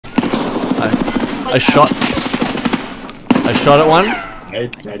I shot at one.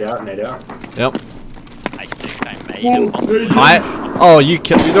 Nade out, nade out. Yep. I think I made him on the Oh, you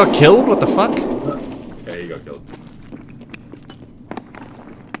got killed? What the fuck? Yeah, you got killed.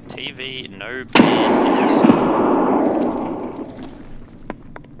 TV, no bed.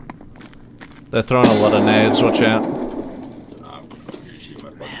 They're throwing a lot of nades, watch out.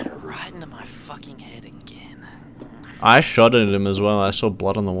 Man, right into my fucking head again. I shot at him as well, I saw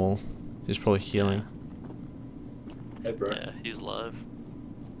blood on the wall. He's probably healing. Hey, bro. Yeah, he's live.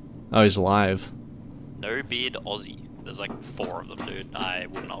 Oh, he's alive. No beard Aussie. There's like 4 of them, dude. I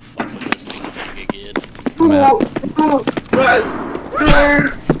would not fuck with this thing again. I'm out.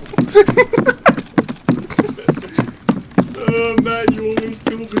 Oh, Matt, you almost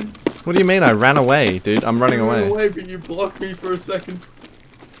killed me. What do you mean? I ran away, dude. I'm running away. You ran away, but you blocked me for a second.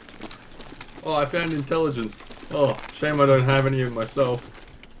 Oh, I found intelligence. Oh, shame I don't have any of myself.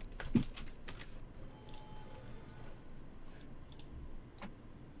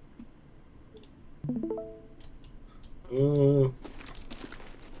 Oh.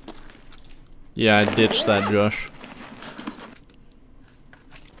 Yeah, I ditched that, Josh.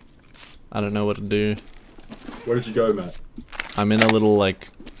 I don't know what to do. Where did you go, Matt? I'm in a little, like,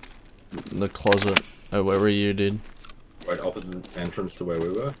 the closet. Oh, where were you, dude? Right opposite entrance to where we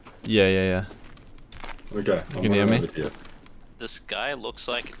were? Yeah, yeah, yeah. Okay. You can hear me? This guy looks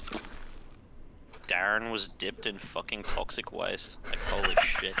like Darren was dipped in fucking toxic waste. Like, holy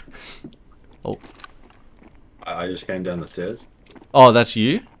shit. Oh. I just came down the stairs. Oh, that's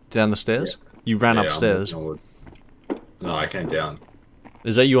you? Down the stairs? Yeah. You ran Yeah, upstairs? No, I came down.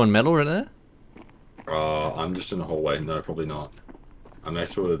 Is that you on metal right there? I'm just in the hallway. No, probably not. I'm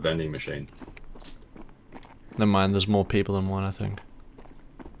next to a vending machine. Never mind, there's more people than one, I think.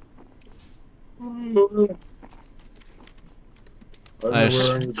 I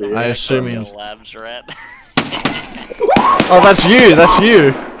assume... Labs rat. Oh, that's you! That's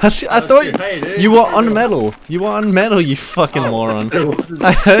you! I thought hey, you were on metal. You were on metal, you fucking moron.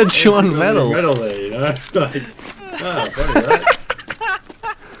 I heard you on metal. Metal there, you know? Like, funny, right?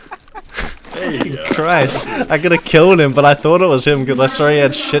 There you go. Christ, I could have killed him, but I thought it was him because I saw he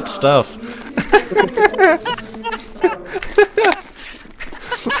had shit stuff.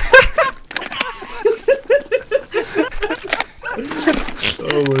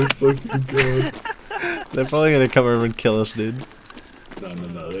 Oh my fucking god. They're probably gonna come over and kill us, dude.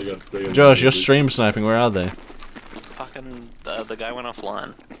 No, they got Josh, you're stream sniping, where are they? Fucking, the guy went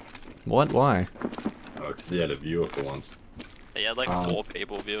offline. What? Why? Oh, because he had a viewer for once. He had like 4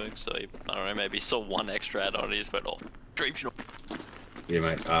 people viewing, so he, I don't know, maybe he saw 1 extra ad on it, he just went, oh, stream shot. Yeah,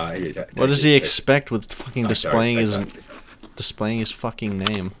 mate. What does he expect with fucking displaying his fucking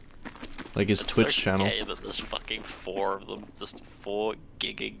name? Like his Twitch channel. It's okay that there's fucking 4 of them, just 4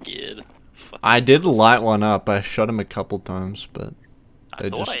 giga geared. I did light one up, I shot him a couple times, but... I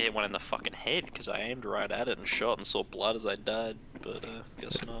thought I hit one in the fucking head, because I aimed right at it and shot and saw blood as I died, but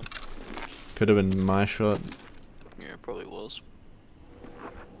guess not. Could have been my shot. Yeah, it probably was.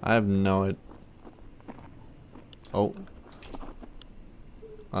 I have no idea. Oh.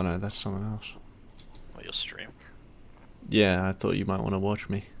 Oh no, that's someone else. Well, your stream. Yeah, I thought you might want to watch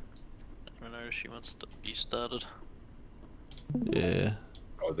me. I don't know, she wants to be started. Yeah.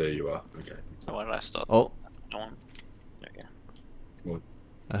 Oh, there you are. Okay. Why did I start? Oh. No one. Okay. What?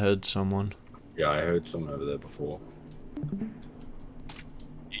 I heard someone. Yeah, I heard someone over there before.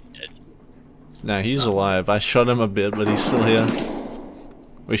 You dead? No, he's alive. I shot him a bit, but he's still here.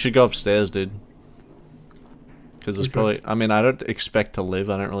 We should go upstairs, dude. Because there's probably... I mean, I don't expect to live.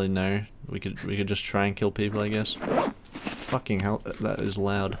 I don't really know. We could just try and kill people, I guess. Fucking hell, that is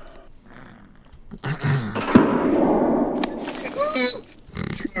loud.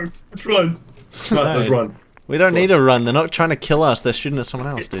 Let's run. Let's run. We don't need to run. They're not trying to kill us. They're shooting at someone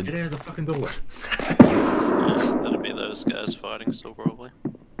else, dude. Get out of the fucking doorway. That'd be those guys fighting still, probably.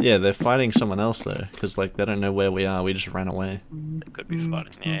 Yeah, they're fighting someone else though, because like they don't know where we are. We just ran away. They could be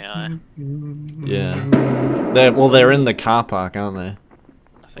fighting the AI. Yeah. They're in the car park, aren't they?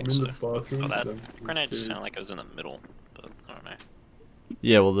 I think so. Oh, that grenade just sounded like it was in the middle, but I don't know.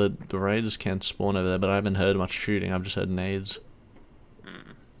 Yeah, well the raiders can't spawn over there, but I haven't heard much shooting. I've just heard nades.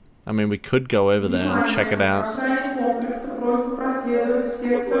 I mean, we could go over there and check it out.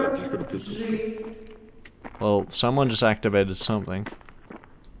 Well, someone just activated something.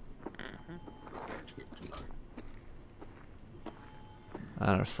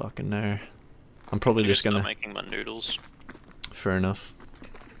 I don't fucking know. I'm probably just gonna... making my noodles. Fair enough.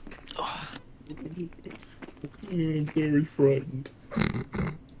 I'm very frightened.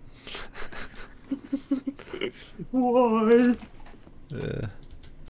 Why? Yeah.